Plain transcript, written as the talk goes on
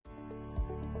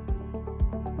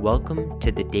Welcome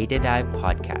to the Data Dive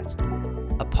Podcast,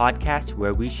 a podcast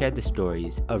where we share the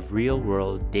stories of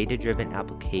real-world data-driven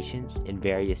applications in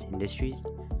various industries,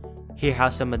 hear how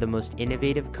some of the most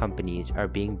innovative companies are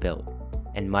being built,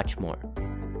 and much more.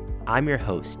 I'm your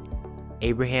host,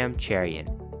 Abraham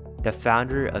Cherian, the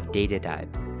founder of Data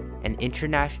Dive, an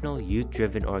international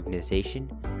youth-driven organization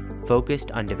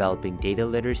focused on developing data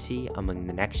literacy among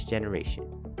the next generation.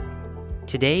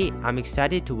 Today, I'm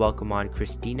excited to welcome on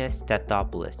Christina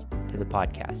Stathopoulos to the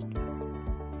podcast.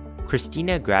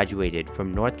 Christina graduated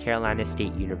from North Carolina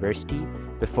State University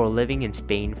before living in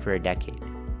Spain for a decade.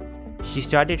 She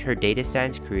started her data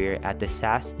science career at the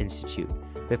SAS Institute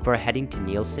before heading to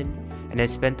Nielsen and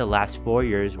has spent the last 4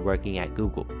 years working at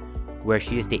Google, where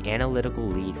she is the analytical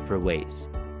lead for Waze.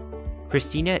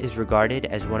 Christina is regarded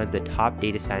as one of the top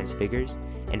data science figures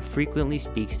and frequently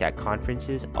speaks at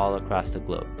conferences all across the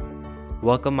globe.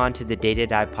 Welcome onto the Data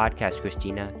Dive podcast,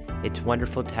 Christina. It's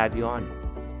wonderful to have you on.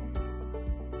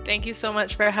 Thank you so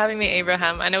much for having me,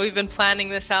 Abraham. I know we've been planning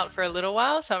this out for a little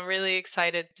while, so I'm really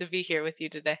excited to be here with you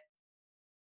today.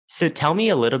 So tell me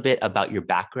a little bit about your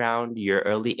background, your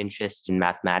early interest in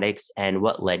mathematics, and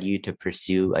what led you to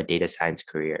pursue a data science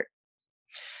career.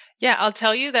 Yeah, I'll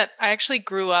tell you that I actually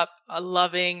grew up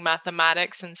loving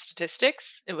mathematics and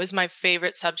statistics. It was my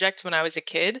favorite subject when I was a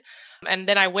kid. And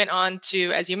then I went on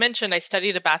to, as you mentioned, I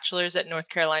studied a bachelor's at North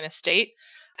Carolina State.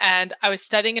 And I was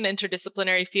studying an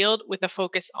interdisciplinary field with a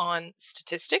focus on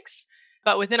statistics.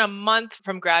 But within a month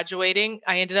from graduating,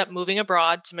 I ended up moving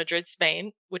abroad to Madrid,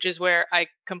 Spain, which is where I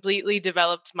completely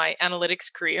developed my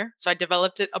analytics career. So I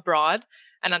developed it abroad,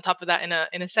 and on top of that,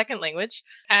 in a second language.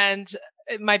 And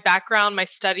my background, my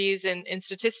studies in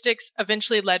statistics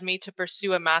eventually led me to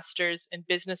pursue a master's in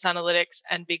business analytics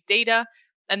and big data.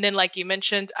 And then, like you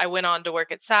mentioned, I went on to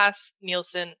work at SAS,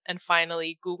 Nielsen, and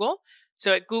finally Google.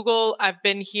 So at Google, I've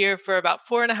been here for about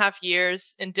 4.5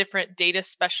 years in different data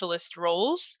specialist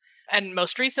roles, and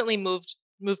most recently moved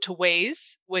to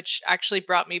Waze, which actually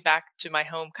brought me back to my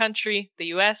home country, the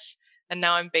US, and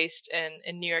now I'm based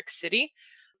in New York City.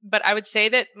 But I would say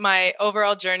that my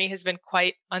overall journey has been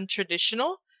quite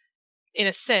untraditional in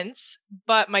a sense,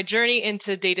 but my journey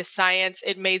into data science,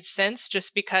 it made sense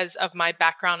just because of my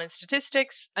background in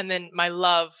statistics and then my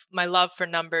love for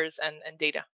numbers and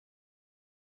data.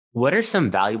 What are some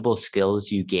valuable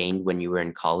skills you gained when you were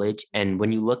in college? And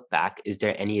when you look back, is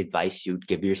there any advice you'd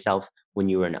give yourself when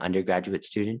you were an undergraduate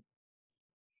student?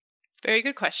 Very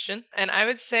good question. And I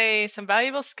would say some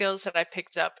valuable skills that I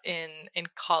picked up in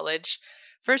college.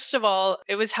 First of all,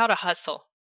 it was how to hustle,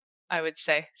 I would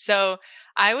say. So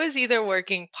I was either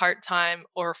working part-time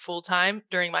or full-time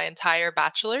during my entire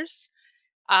bachelor's,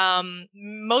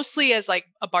 mostly as like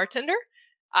a bartender.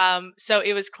 So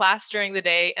it was class during the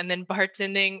day and then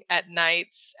bartending at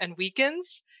nights and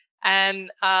weekends.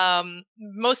 And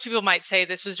most people might say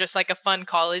this was just like a fun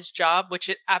college job, which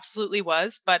it absolutely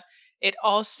was, but it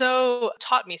also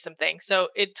taught me some things. So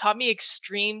it taught me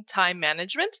extreme time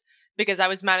management because I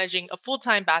was managing a full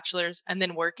time bachelor's and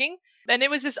then working. And it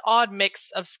was this odd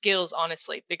mix of skills,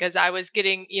 honestly, because I was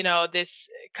getting, this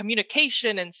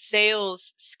communication and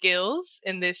sales skills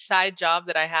in this side job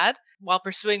that I had while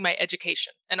pursuing my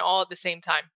education and all at the same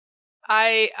time.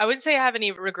 I wouldn't say I have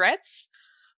any regrets.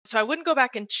 So I wouldn't go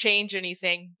back and change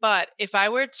anything, but if I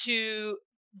were to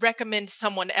recommend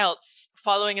someone else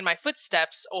following in my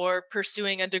footsteps or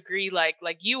pursuing a degree like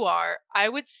you are, I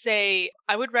would say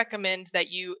I would recommend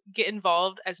that you get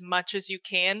involved as much as you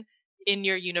can in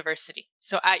your university.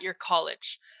 So at your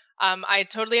college. I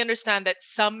totally understand that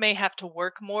some may have to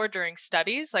work more during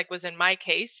studies, like was in my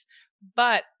case,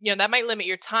 but that might limit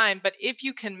your time. But if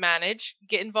you can manage,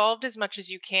 get involved as much as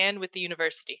you can with the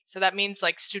university. So that means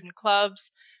like student clubs,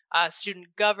 student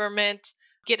government,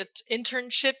 get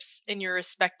internships in your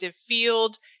respective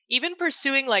field, even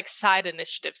pursuing like side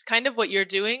initiatives, kind of what you're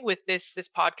doing with this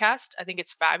podcast. I think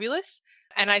it's fabulous.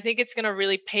 And I think it's going to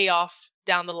really pay off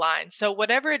down the line. So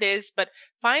whatever it is, but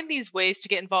find these ways to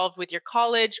get involved with your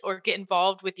college or get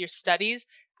involved with your studies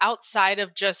outside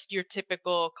of just your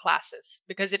typical classes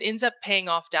because it ends up paying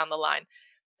off down the line.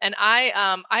 And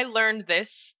I learned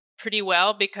this pretty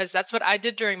well because that's what I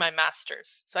did during my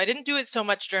master's. So I didn't do it so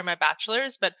much during my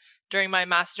bachelor's, but during my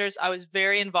master's, I was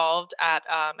very involved at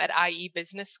IE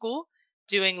Business School,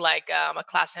 doing like a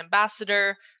class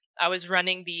ambassador. I was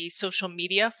running the social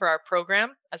media for our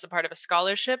program as a part of a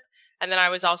scholarship, and then I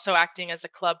was also acting as a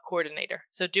club coordinator.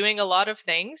 So doing a lot of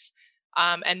things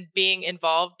and being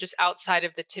involved just outside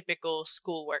of the typical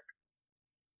schoolwork.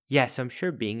 Yes, I'm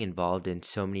sure being involved in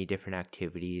so many different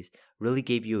activities really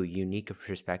gave you a unique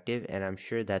perspective, and I'm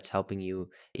sure that's helping you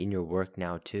in your work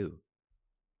now too.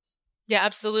 Yeah,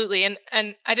 absolutely. And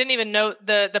I didn't even know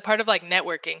the part of like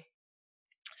networking.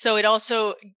 So it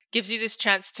also gives you this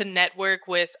chance to network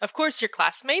with, of course, your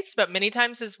classmates, but many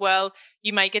times as well,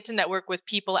 you might get to network with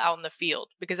people out in the field.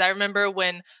 Because I remember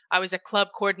when I was a club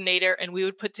coordinator and we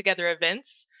would put together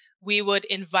events, we would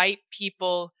invite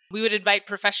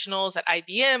professionals at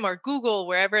IBM or Google,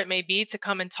 wherever it may be, to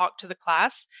come and talk to the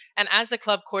class. And as a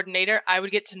club coordinator, I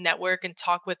would get to network and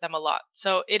talk with them a lot.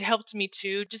 So it helped me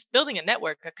too, just building a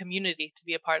network, a community to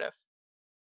be a part of.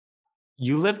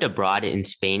 You lived abroad in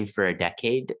Spain for a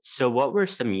decade. So, what were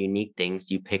some unique things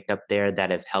you picked up there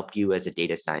that have helped you as a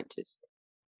data scientist?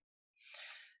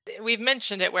 We've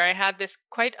mentioned it where I had this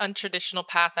quite untraditional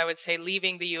path, I would say,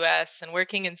 leaving the US and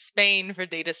working in Spain for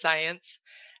data science.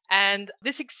 And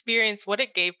this experience, what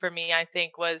it gave for me, I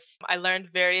think, was I learned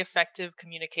very effective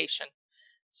communication.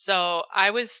 So I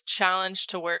was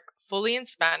challenged to work fully in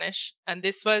Spanish, and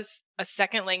this was a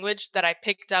second language that I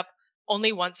picked up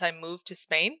only once I moved to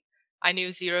Spain. I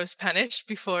knew zero Spanish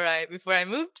before I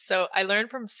moved, so I learned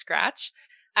from scratch,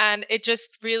 and it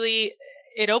just really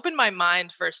it opened my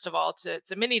mind first of all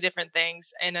to many different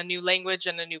things and a new language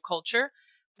and a new culture.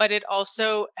 But it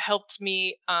also helped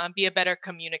me be a better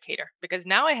communicator because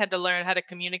now I had to learn how to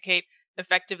communicate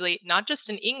effectively, not just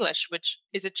in English, which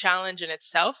is a challenge in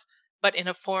itself, but in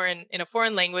a foreign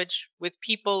language with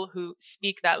people who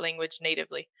speak that language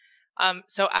natively.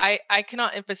 So I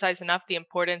cannot emphasize enough the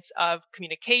importance of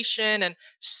communication and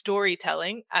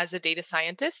storytelling as a data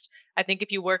scientist. I think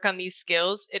if you work on these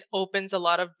skills, it opens a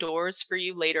lot of doors for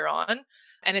you later on.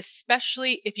 And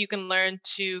especially if you can learn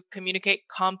to communicate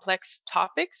complex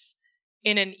topics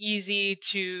in an easy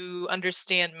to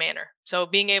understand manner. So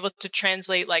being able to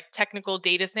translate like technical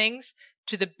data things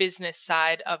to the business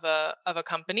side of a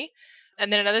company.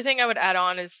 And then another thing I would add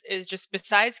on is just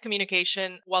besides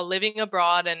communication, while living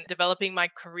abroad and developing my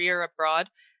career abroad,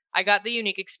 I got the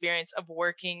unique experience of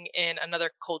working in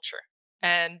another culture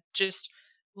and just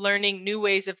learning new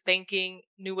ways of thinking,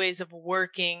 new ways of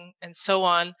working, and so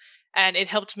on. And it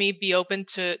helped me be open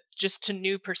to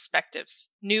new perspectives,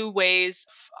 new ways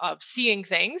of seeing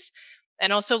things,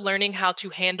 and also learning how to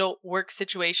handle work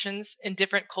situations in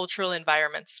different cultural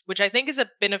environments, which I think is a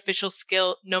beneficial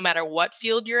skill no matter what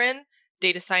field you're in,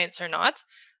 data science or not,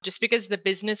 just because the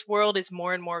business world is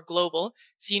more and more global.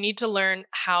 So you need to learn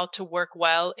how to work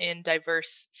well in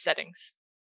diverse settings.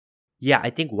 Yeah,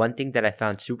 I think one thing that I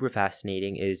found super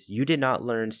fascinating is you did not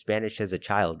learn Spanish as a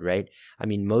child, right? I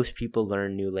mean, most people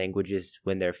learn new languages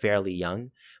when they're fairly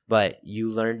young, but you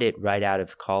learned it right out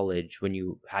of college when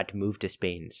you had to move to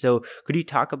Spain. So, could you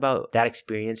talk about that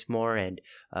experience more and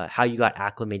how you got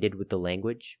acclimated with the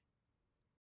language?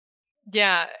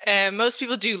 Yeah, most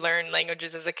people do learn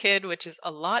languages as a kid, which is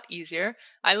a lot easier.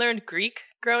 I learned Greek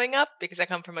growing up because I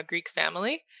come from a Greek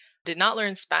family. Did not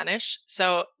learn Spanish.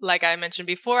 So, like I mentioned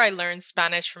before, I learned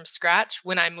Spanish from scratch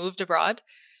when I moved abroad.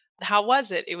 How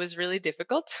was it? It was really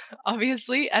difficult,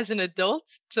 obviously, as an adult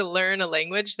to learn a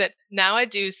language that now I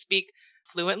do speak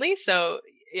fluently. So,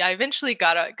 yeah, I eventually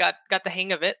got the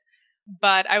hang of it.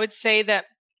 But I would say that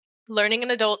learning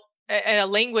a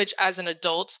language as an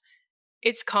adult,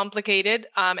 it's complicated.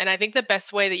 And I think the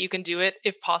best way that you can do it,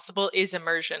 if possible, is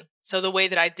immersion. So the way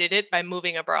that I did it by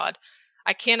moving abroad.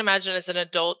 I can't imagine as an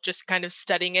adult just kind of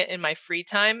studying it in my free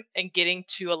time and getting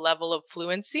to a level of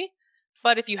fluency.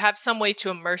 But if you have some way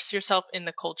to immerse yourself in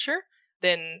the culture,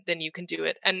 then you can do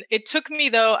it. And it took me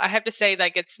though, I have to say,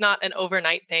 like it's not an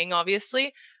overnight thing,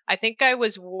 obviously. I think I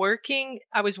was working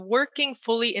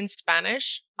fully in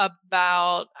Spanish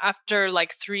about after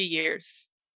like 3 years.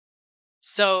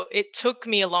 So it took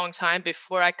me a long time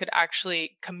before I could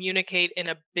actually communicate in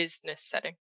a business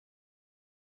setting.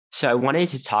 So, I wanted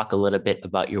to talk a little bit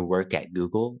about your work at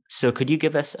Google. So, could you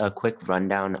give us a quick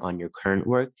rundown on your current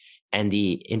work and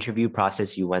the interview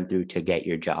process you went through to get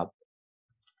your job?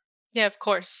 Yeah, of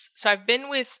course. So I've been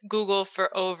with Google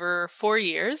for over 4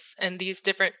 years and these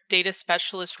different data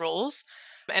specialist roles.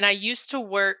 And I used to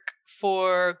work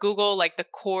for Google, like the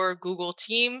core Google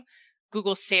team,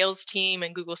 Google sales team,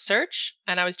 and Google search.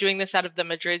 And I was doing this out of the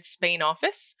Madrid, Spain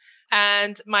office.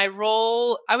 And my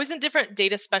role, I was in different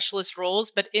data specialist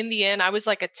roles, but in the end, I was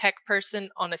like a tech person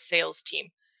on a sales team.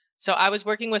 So I was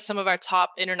working with some of our top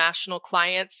international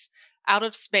clients out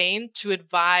of Spain to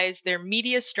advise their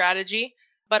media strategy,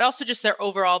 but also just their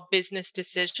overall business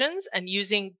decisions and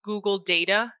using Google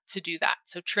data to do that.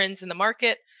 So, trends in the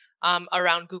market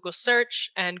around Google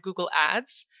search and Google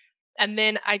ads. And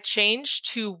then I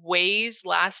changed to Waze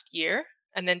last year.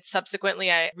 And then subsequently,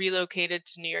 I relocated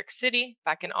to New York City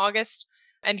back in August.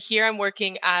 And here I'm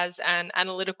working as an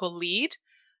analytical lead.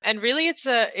 And really, it's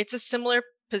a similar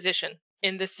position.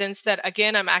 in the sense that,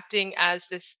 again, I'm acting as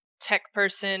this tech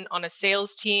person on a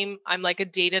sales team. I'm like a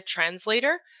data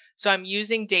translator. So I'm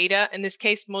using data, in this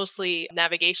case, mostly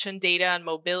navigation data and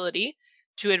mobility,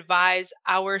 to advise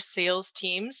our sales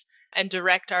teams and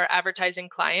direct our advertising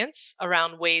clients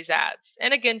around Waze ads.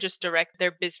 And again, just direct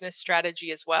their business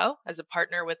strategy as well as a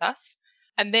partner with us.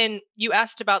 And then you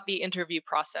asked about the interview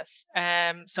process.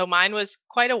 So mine was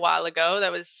quite a while ago.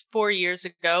 That was 4 years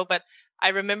ago, but I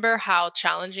remember how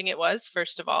challenging it was,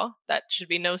 first of all. That should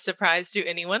be no surprise to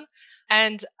anyone.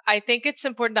 And I think it's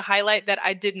important to highlight that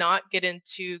I did not get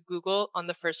into Google on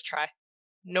the first try,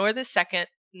 nor the second,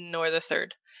 nor the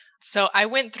third. So I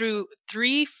went through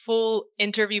 3 full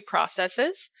interview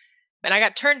processes and I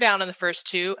got turned down on the first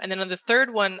 2. And then on the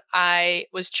third one, I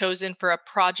was chosen for a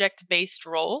project based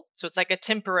role. So it's like a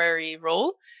temporary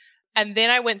role. And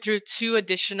then I went through 2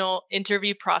 additional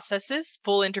interview processes,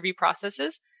 full interview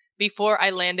processes, before I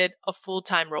landed a full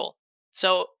time role.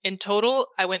 So in total,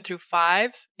 I went through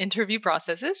 5 interview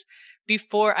processes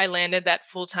before I landed that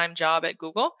full time job at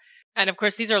Google. And of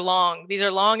course, these are long. These are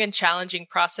long and challenging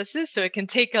processes. So it can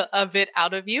take a bit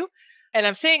out of you. And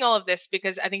I'm saying all of this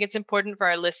because I think it's important for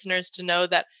our listeners to know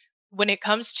that when it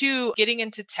comes to getting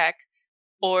into tech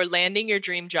or landing your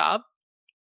dream job,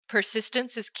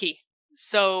 persistence is key.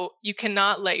 So you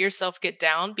cannot let yourself get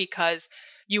down because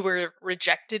you were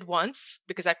rejected once,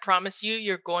 because I promise you,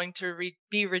 you're going to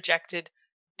be rejected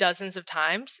dozens of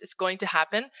times. It's going to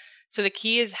happen. So the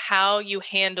key is how you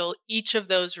handle each of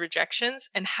those rejections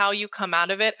and how you come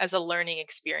out of it as a learning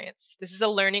experience. This is a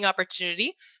learning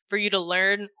opportunity for you to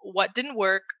learn what didn't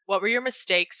work, what were your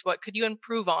mistakes, what could you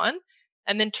improve on,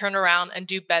 and then turn around and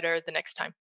do better the next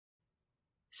time.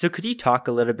 So could you talk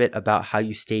a little bit about how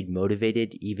you stayed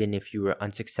motivated even if you were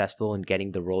unsuccessful in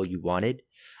getting the role you wanted?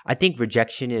 I think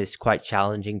rejection is quite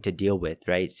challenging to deal with,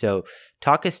 right? So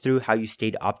talk us through how you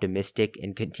stayed optimistic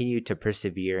and continued to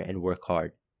persevere and work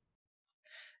hard.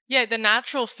 Yeah, the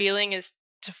natural feeling is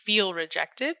to feel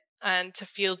rejected and to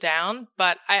feel down,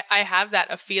 but I have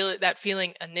that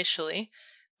feeling initially,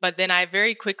 but then I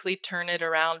very quickly turn it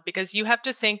around because you have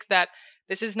to think that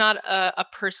this is not a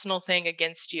personal thing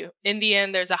against you. In the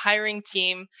end, there's a hiring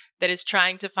team that is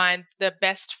trying to find the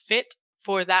best fit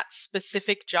for that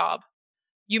specific job.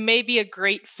 You may be a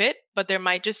great fit, but there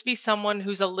might just be someone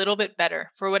who's a little bit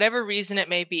better for whatever reason it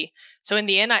may be. So in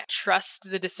the end, I trust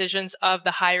the decisions of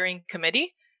the hiring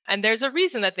committee. And there's a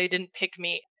reason that they didn't pick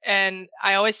me. And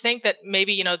I always think that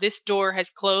maybe, this door has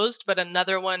closed, but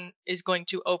another one is going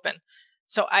to open.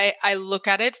 So I look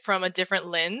at it from a different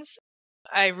lens.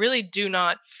 I really do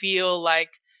not feel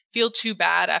too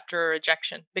bad after a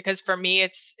rejection because for me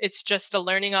it's just a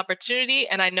learning opportunity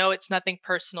and I know it's nothing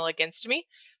personal against me.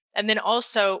 And then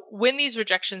also, when these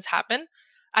rejections happen,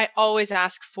 I always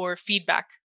ask for feedback.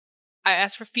 I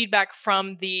ask for feedback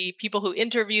from the people who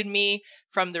interviewed me,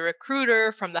 from the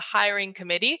recruiter, from the hiring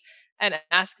committee, and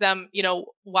ask them,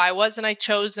 why wasn't I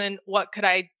chosen? What could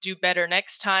I do better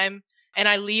next time? And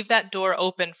I leave that door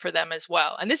open for them as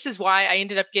well. And this is why I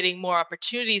ended up getting more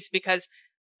opportunities because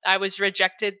I was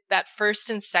rejected that first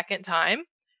and second time.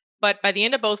 But by the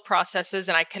end of both processes,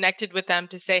 and I connected with them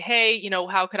to say, hey,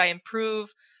 how could I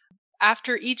improve?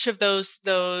 After each of those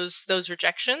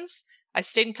rejections, I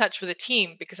stayed in touch with the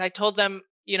team because I told them,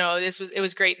 it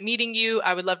was great meeting you.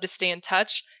 I would love to stay in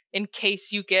touch in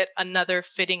case you get another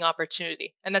fitting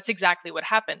opportunity. And that's exactly what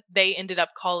happened. They ended up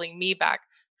calling me back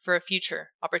for a future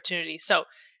opportunity. So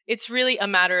it's really a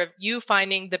matter of you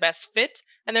finding the best fit.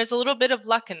 And there's a little bit of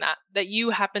luck in that you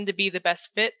happen to be the best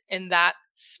fit in that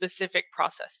specific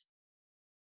process.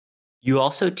 You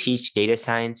also teach data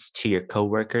science to your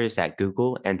coworkers at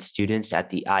Google and students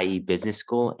at the IE Business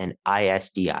School and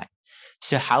ISDI.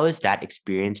 So how has that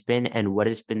experience been and what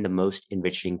has been the most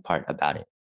enriching part about it?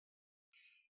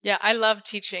 Yeah, I love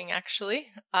teaching actually.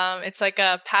 It's like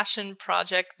a passion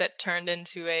project that turned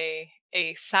into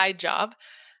a side job.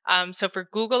 So for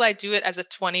Google, I do it as a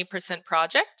 20%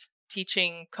 project,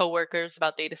 teaching coworkers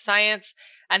about data science.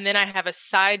 And then I have a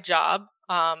side job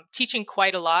teaching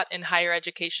quite a lot in higher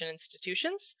education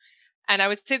institutions. And I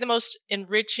would say the most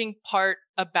enriching part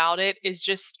about it is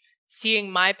just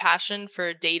seeing my passion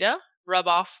for data rub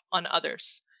off on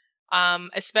others,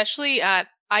 especially at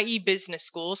IE Business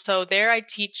School. So there I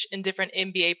teach in different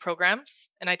MBA programs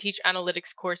and I teach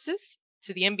analytics courses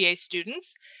to the MBA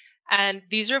students. And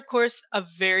these are, of course, a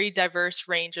very diverse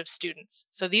range of students.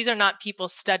 So these are not people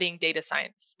studying data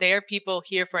science. They are people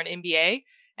here for an MBA,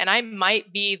 and I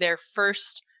might be their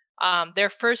first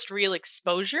real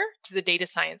exposure to the data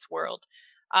science world.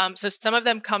 So some of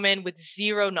them come in with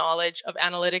zero knowledge of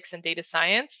analytics and data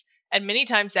science, and many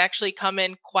times they actually come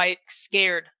in quite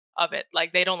scared of it.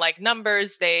 Like they don't like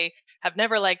numbers, they have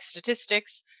never liked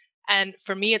statistics. And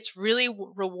for me, it's really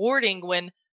rewarding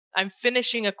when I'm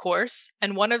finishing a course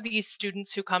and one of these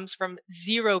students who comes from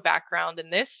zero background in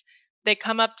this, they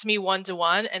come up to me one to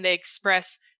one and they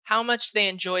express how much they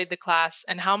enjoyed the class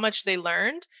and how much they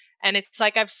learned. And it's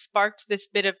like I've sparked this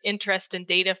bit of interest in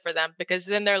data for them because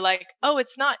then they're like, oh,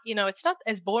 it's not, it's not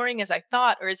as boring as I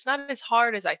thought, or it's not as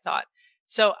hard as I thought.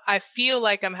 So I feel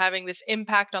like I'm having this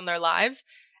impact on their lives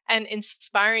and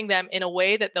inspiring them in a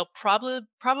way that they'll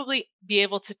probably be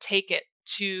able to take it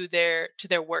to their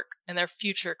work and their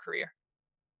future career.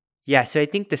 Yeah, so I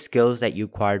think the skills that you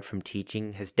acquired from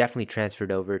teaching has definitely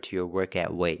transferred over to your work at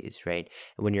Waze, right?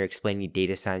 And when you're explaining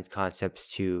data science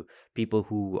concepts to people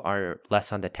who are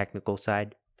less on the technical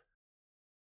side.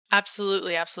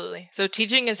 Absolutely, absolutely. So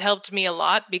teaching has helped me a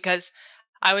lot because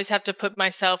I always have to put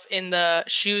myself in the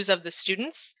shoes of the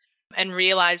students and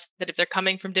realize that if they're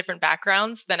coming from different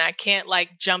backgrounds, then I can't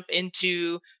like jump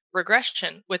into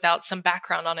regression without some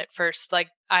background on it first. Like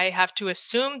I have to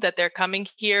assume that they're coming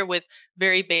here with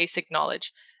very basic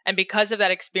knowledge. And because of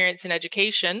that experience in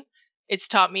education, it's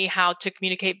taught me how to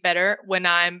communicate better when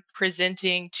I'm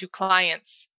presenting to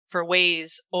clients for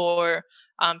Ways or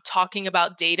talking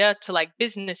about data to like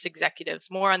business executives,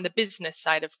 more on the business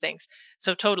side of things.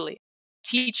 So, totally.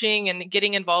 Teaching and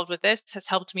getting involved with this has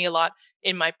helped me a lot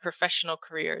in my professional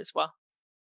career as well.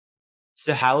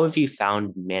 So how have you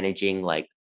found managing like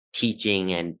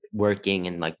teaching and working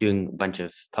and like doing a bunch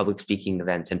of public speaking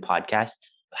events and podcasts?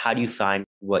 How do you find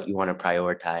what you want to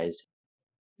prioritize?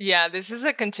 Yeah, this is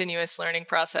a continuous learning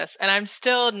process. And I'm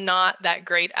still not that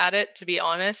great at it, to be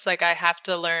honest. Like, I have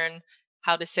to learn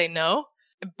how to say no,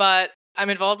 but I'm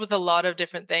involved with a lot of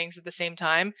different things at the same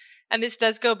time. And this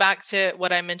does go back to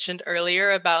what I mentioned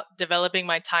earlier about developing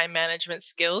my time management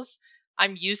skills.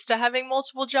 I'm used to having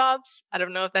multiple jobs. I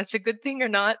don't know if that's a good thing or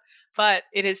not, but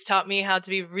it has taught me how to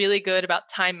be really good about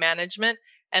time management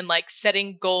and like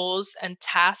setting goals and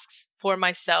tasks for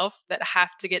myself that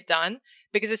have to get done,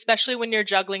 because especially when you're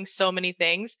juggling so many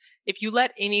things, if you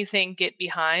let anything get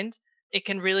behind, it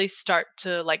can really start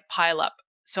to like pile up.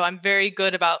 So I'm very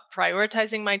good about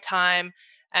prioritizing my time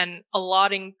and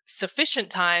allotting sufficient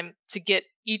time to get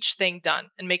each thing done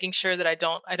and making sure that I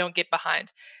don't get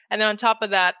behind. And then on top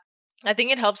of that, I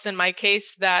think it helps in my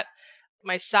case that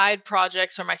my side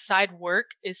projects or my side work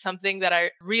is something that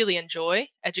I really enjoy,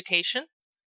 education.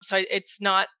 So it's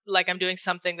not like I'm doing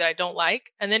something that I don't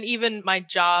like. And then even my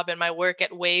job and my work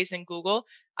at Waze and Google,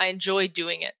 I enjoy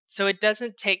doing it. So it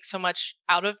doesn't take so much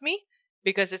out of me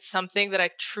because it's something that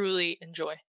I truly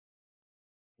enjoy.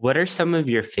 What are some of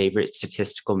your favorite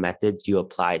statistical methods you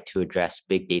apply to address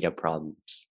big data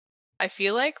problems? I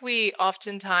feel like we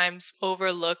oftentimes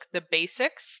overlook the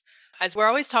basics as we're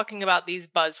always talking about these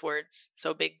buzzwords.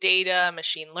 So, big data,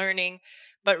 machine learning.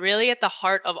 But really, at the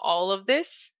heart of all of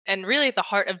this, and really at the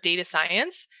heart of data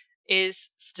science, is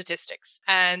statistics.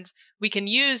 And we can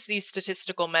use these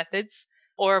statistical methods,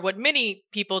 or what many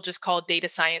people just call data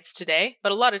science today,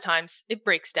 but a lot of times it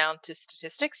breaks down to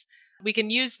statistics. We can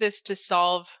use this to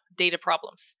solve data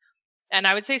problems. And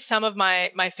I would say some of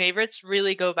my favorites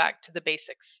really go back to the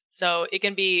basics. So it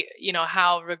can be,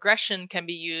 how regression can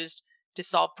be used to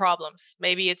solve problems.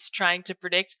 Maybe it's trying to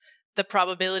predict the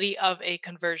probability of a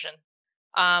conversion.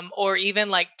 Or even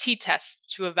like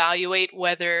t-tests to evaluate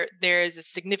whether there is a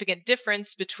significant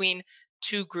difference between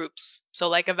two groups. So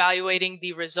like evaluating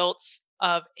the results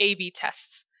of A/B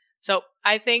tests. So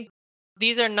I think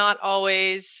these are not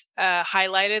always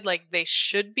highlighted like they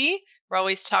should be. We're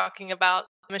always talking about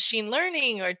machine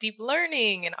learning or deep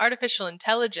learning and artificial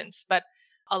intelligence, but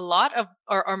a lot of,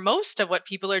 or most of what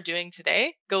people are doing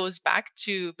today goes back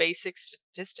to basic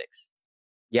statistics.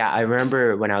 Yeah, I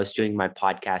remember when I was doing my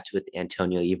podcast with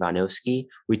Antonio Ivanovsky,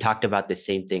 we talked about the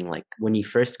same thing. Like when he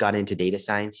first got into data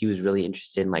science, he was really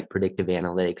interested in like predictive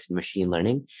analytics and machine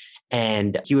learning.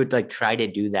 And he would like try to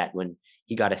do that when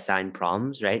he got assigned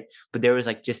problems, right? But there was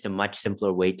like just a much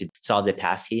simpler way to solve the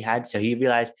task he had. So he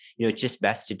realized, it's just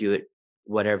best to do it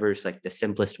whatever's like the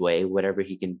simplest way, whatever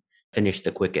he can finish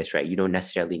the quickest, right? You don't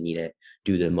necessarily need to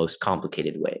do the most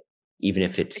complicated way, even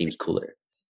if it seems cooler.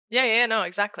 Yeah, yeah, no,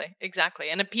 exactly, exactly.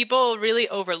 And people really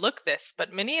overlook this,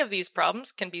 but many of these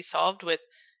problems can be solved with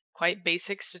quite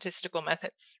basic statistical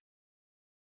methods.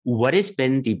 What has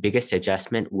been the biggest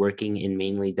adjustment working in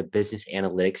mainly the business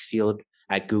analytics field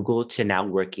at Google to now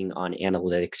working on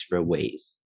analytics for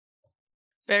Waze?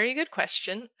 Very good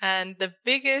question. And the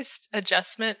biggest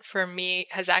adjustment for me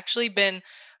has actually been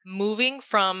moving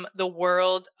from the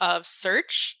world of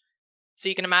search. So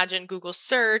you can imagine Google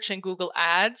search and Google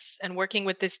ads and working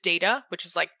with this data, which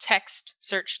is like text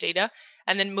search data,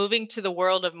 and then moving to the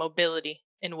world of mobility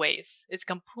in ways. It's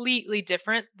completely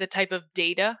different, the type of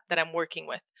data that I'm working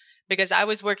with. Because I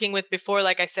was working with before,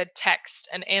 like I said, text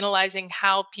and analyzing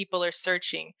how people are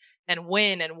searching and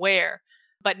when and where.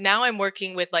 But now I'm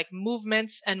working with like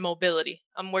movements and mobility.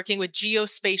 I'm working with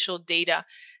geospatial data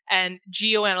and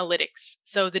geoanalytics.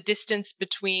 So the distance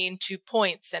between 2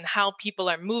 points and how people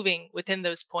are moving within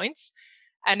those points.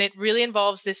 And it really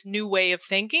involves this new way of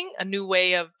thinking, a new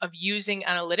way of using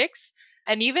analytics,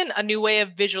 and even a new way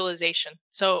of visualization.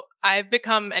 So I've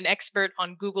become an expert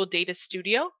on Google Data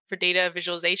Studio for data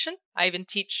visualization. I even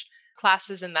teach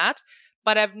classes in that.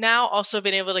 But I've now also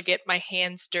been able to get my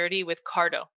hands dirty with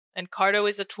Carto. And Carto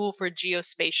is a tool for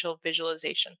geospatial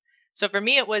visualization. So for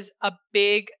me, it was a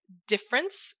big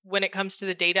difference when it comes to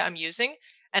the data I'm using.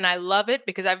 And I love it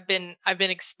because I've been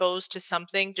exposed to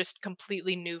something just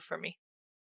completely new for me.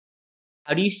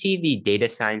 How do you see the data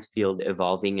science field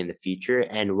evolving in the future,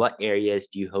 and what areas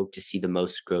do you hope to see the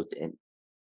most growth in?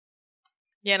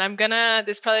 Yeah, and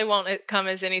this probably won't come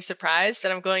as any surprise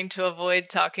that I'm going to avoid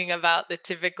talking about the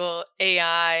typical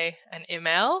AI and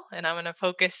ML, and I'm going to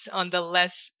focus on the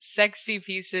less sexy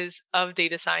pieces of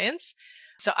data science.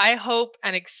 So I hope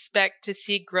and expect to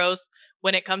see growth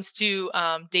when it comes to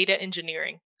data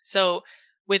engineering. So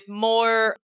with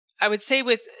more, I would say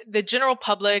with the general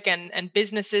public and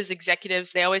businesses,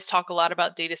 executives, they always talk a lot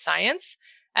about data science.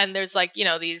 And there's like,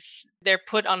 they're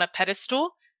put on a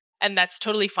pedestal, and that's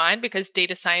totally fine because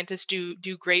data scientists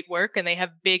do great work and they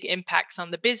have big impacts on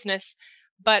the business.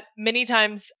 But many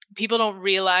times people don't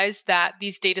realize that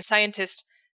these data scientists,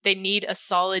 they need a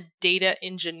solid data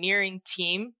engineering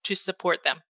team to support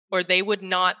them, or they would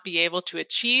not be able to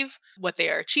achieve what they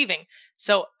are achieving.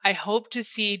 So I hope to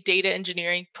see data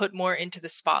engineering put more into the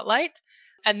spotlight.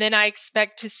 And then I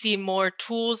expect to see more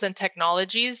tools and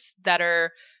technologies that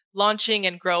are launching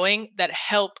and growing that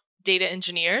help data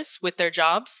engineers with their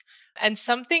jobs. And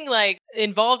something like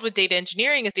involved with data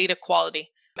engineering is data quality.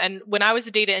 And when I was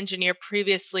a data engineer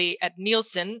previously at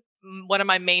Nielsen, one of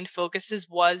my main focuses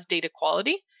was data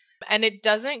quality. And it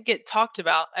doesn't get talked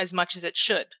about as much as it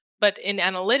should. But in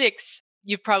analytics,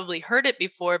 you've probably heard it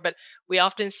before, but we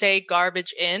often say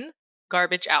garbage in,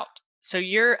 garbage out. So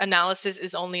your analysis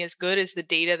is only as good as the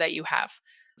data that you have.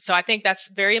 So I think that's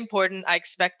very important. I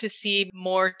expect to see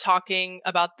more talking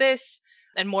about this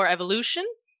and more evolution.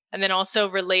 And then also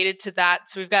related to that,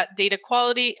 so we've got data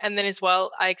quality. And then as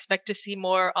well, I expect to see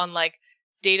more on like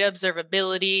data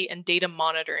observability and data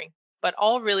monitoring, but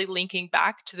all really linking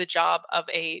back to the job of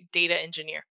a data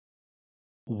engineer.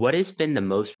 What has been the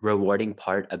most rewarding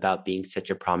part about being such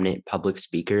a prominent public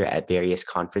speaker at various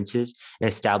conferences and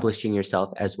establishing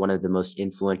yourself as one of the most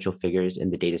influential figures in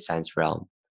the data science realm?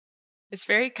 It's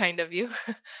very kind of you.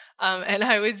 And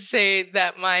I would say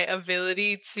that my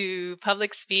ability to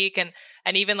public speak and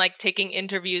even like taking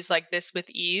interviews like this with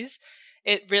ease,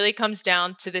 it really comes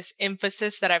down to this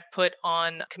emphasis that I've put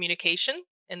on communication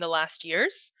in the last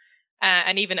years,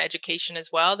 and even education as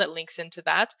well that links into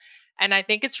that. And I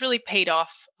think it's really paid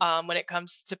off when it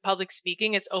comes to public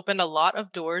speaking. It's opened a lot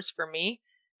of doors for me.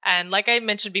 And like I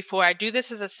mentioned before, I do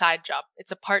this as a side job.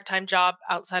 It's a part-time job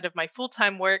outside of my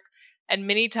full-time work, and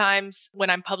many times when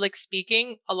I'm public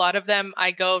speaking, a lot of them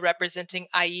I go representing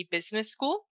IE Business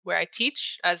School, where I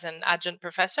teach as an adjunct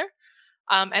professor.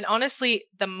 And honestly,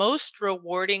 the most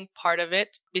rewarding part of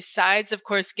it, besides, of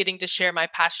course, getting to share my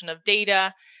passion of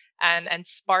data and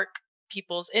spark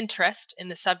people's interest in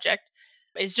the subject,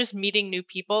 is just meeting new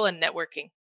people and networking.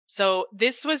 So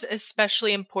this was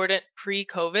especially important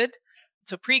pre-COVID.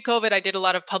 So pre-COVID, I did a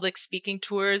lot of public speaking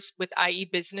tours with IE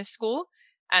Business School,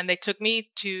 and they took me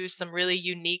to some really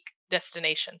unique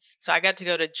destinations. So I got to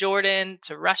go to Jordan,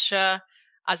 to Russia,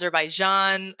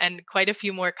 Azerbaijan, and quite a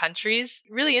few more countries,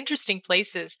 really interesting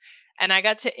places. And I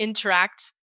got to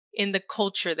interact in the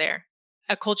culture there,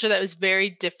 a culture that was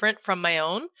very different from my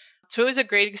own. So it was a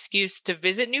great excuse to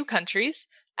visit new countries.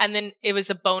 And then it was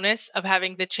a bonus of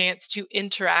having the chance to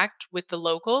interact with the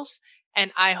locals,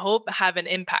 and I hope have an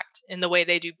impact in the way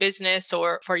they do business,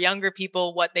 or for younger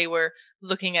people, what they were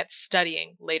looking at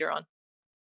studying later on.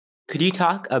 Could you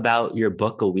talk about your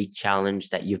book a week challenge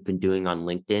that you've been doing on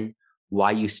LinkedIn,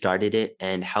 why you started it,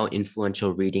 and how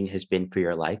influential reading has been for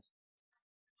your life?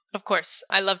 Of course,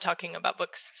 I love talking about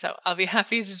books, so I'll be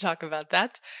happy to talk about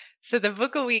that. So, the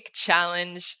Book a Week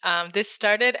Challenge, this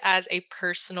started as a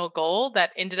personal goal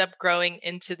that ended up growing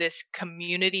into this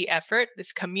community effort,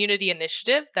 this community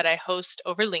initiative that I host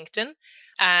over LinkedIn.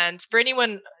 And for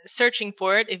anyone searching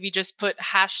for it, if you just put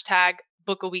hashtag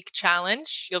Book a Week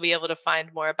Challenge, you'll be able to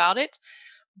find more about it.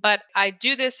 But I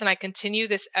do this and I continue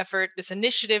this effort, this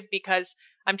initiative, because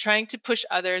I'm trying to push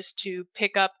others to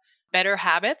pick up better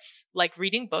habits like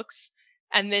reading books,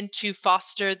 and then to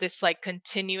foster this like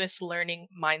continuous learning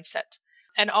mindset.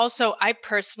 And also, I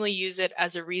personally use it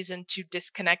as a reason to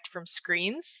disconnect from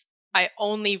screens. I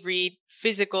only read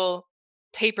physical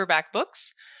paperback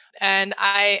books. And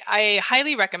I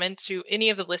highly recommend to any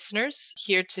of the listeners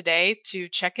here today to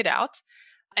check it out.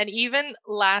 And even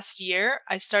last year,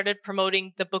 I started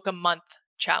promoting the book a month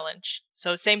challenge.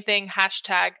 So, same thing,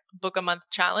 hashtag book a month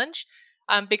challenge,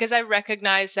 because I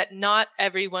recognize that not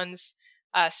everyone's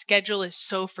schedule is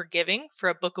so forgiving for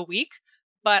a book a week.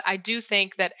 But I do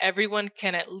think that everyone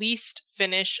can at least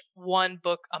finish one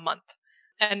book a month.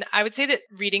 And I would say that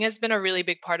reading has been a really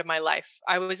big part of my life.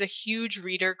 I was a huge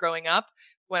reader growing up.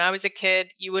 When I was a kid,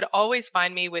 you would always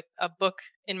find me with a book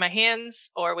in my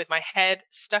hands or with my head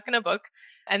stuck in a book.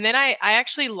 And then I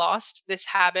actually lost this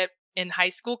habit in high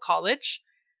school, college,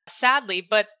 sadly,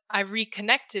 but I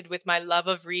reconnected with my love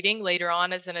of reading later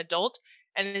on as an adult.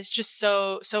 And it's just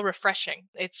so refreshing.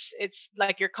 It's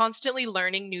like you're constantly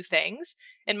learning new things.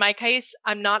 In my case,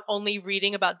 I'm not only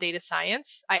reading about data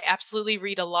science. I absolutely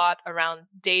read a lot around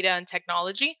data and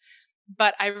technology,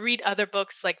 but I read other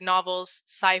books like novels,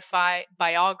 sci-fi,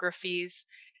 biographies,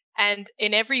 and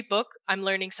in every book I'm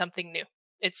learning something new.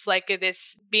 It's like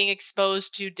this being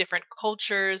exposed to different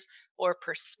cultures or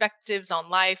perspectives on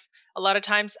life. A lot of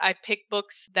times I pick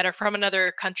books that are from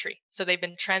another country. So they've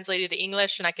been translated to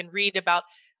English, and I can read about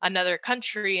another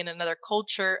country and another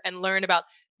culture and learn about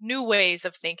new ways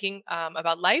of thinking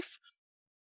about life.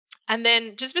 And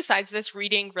then just besides this,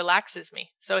 reading relaxes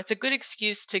me. So it's a good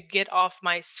excuse to get off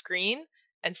my screen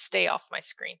and stay off my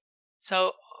screen.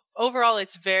 So overall,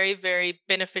 it's very, very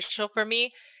beneficial for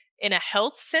me in a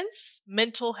health sense,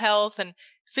 mental health and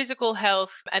physical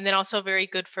health, and then also very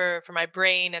good for my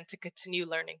brain and to continue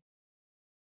learning.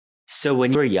 So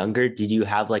when you were younger, did you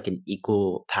have like an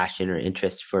equal passion or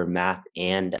interest for math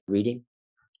and reading?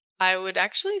 I would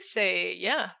actually say,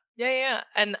 yeah. Yeah.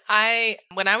 And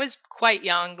when I was quite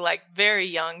young, like very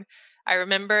young, I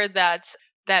remember that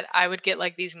I would get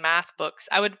like these math books.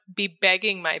 I would be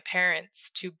begging my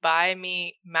parents to buy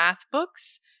me math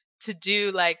books to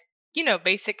do like,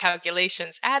 basic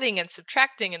calculations, adding and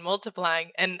subtracting and multiplying.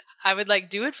 And I would like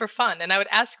do it for fun. And I would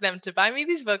ask them to buy me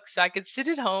these books so I could sit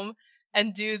at home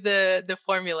and do the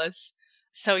formulas.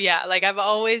 So yeah, like I've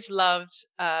always loved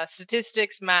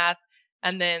statistics, math,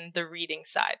 and then the reading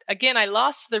side. Again, I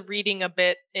lost the reading a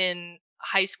bit in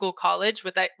high school, college,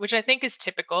 which I think is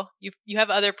typical. You have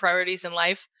other priorities in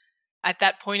life at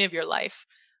that point of your life,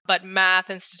 but math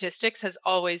and statistics has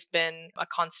always been a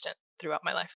constant throughout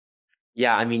my life.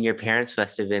 Yeah, I mean, your parents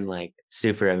must have been like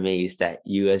super amazed that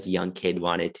you as a young kid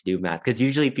wanted to do math because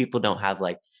usually people don't have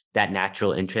like that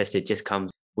natural interest. It just comes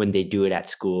when they do it at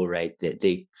school, right? That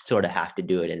they sort of have to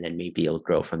do it and then maybe it'll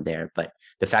grow from there. But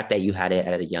the fact that you had it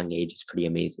at a young age is pretty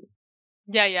amazing.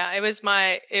 Yeah, it was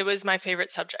my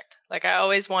favorite subject. Like I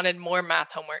always wanted more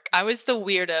math homework. I was the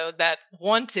weirdo that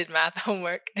wanted math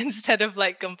homework instead of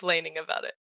like complaining about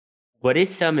it. What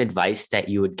is some advice that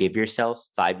you would give yourself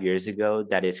 5 years ago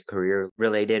that is career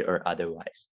related or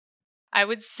otherwise? I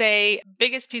would say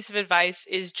biggest piece of advice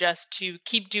is just to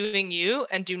keep doing you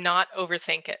and do not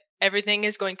overthink it. Everything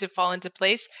is going to fall into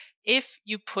place if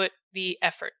you put the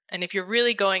effort and if you're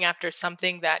really going after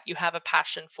something that you have a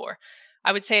passion for.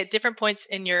 I would say at different points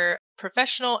in your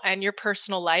professional and your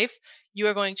personal life, you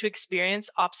are going to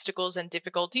experience obstacles and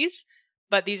difficulties,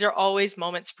 but these are always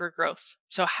moments for growth.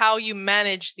 So how you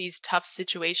manage these tough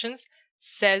situations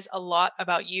says a lot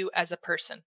about you as a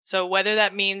person. So whether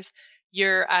that means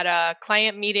you're at a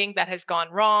client meeting that has gone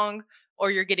wrong,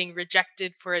 or you're getting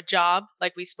rejected for a job,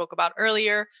 like we spoke about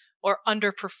earlier, or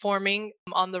underperforming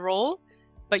on the role.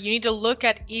 But you need to look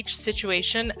at each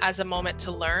situation as a moment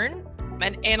to learn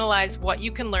and analyze what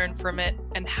you can learn from it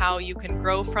and how you can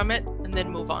grow from it and then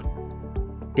move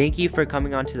on. Thank you for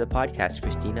coming on to the podcast,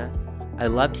 Christina. I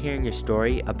loved hearing your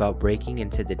story about breaking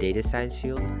into the data science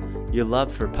field, your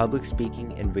love for public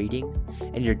speaking and reading,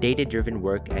 and your data-driven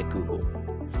work at Google.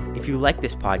 If you like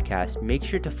this podcast, make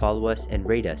sure to follow us and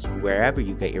rate us wherever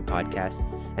you get your podcasts,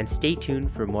 and stay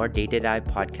tuned for more Data Dive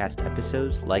podcast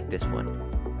episodes like this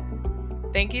one.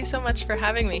 Thank you so much for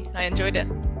having me. I enjoyed it.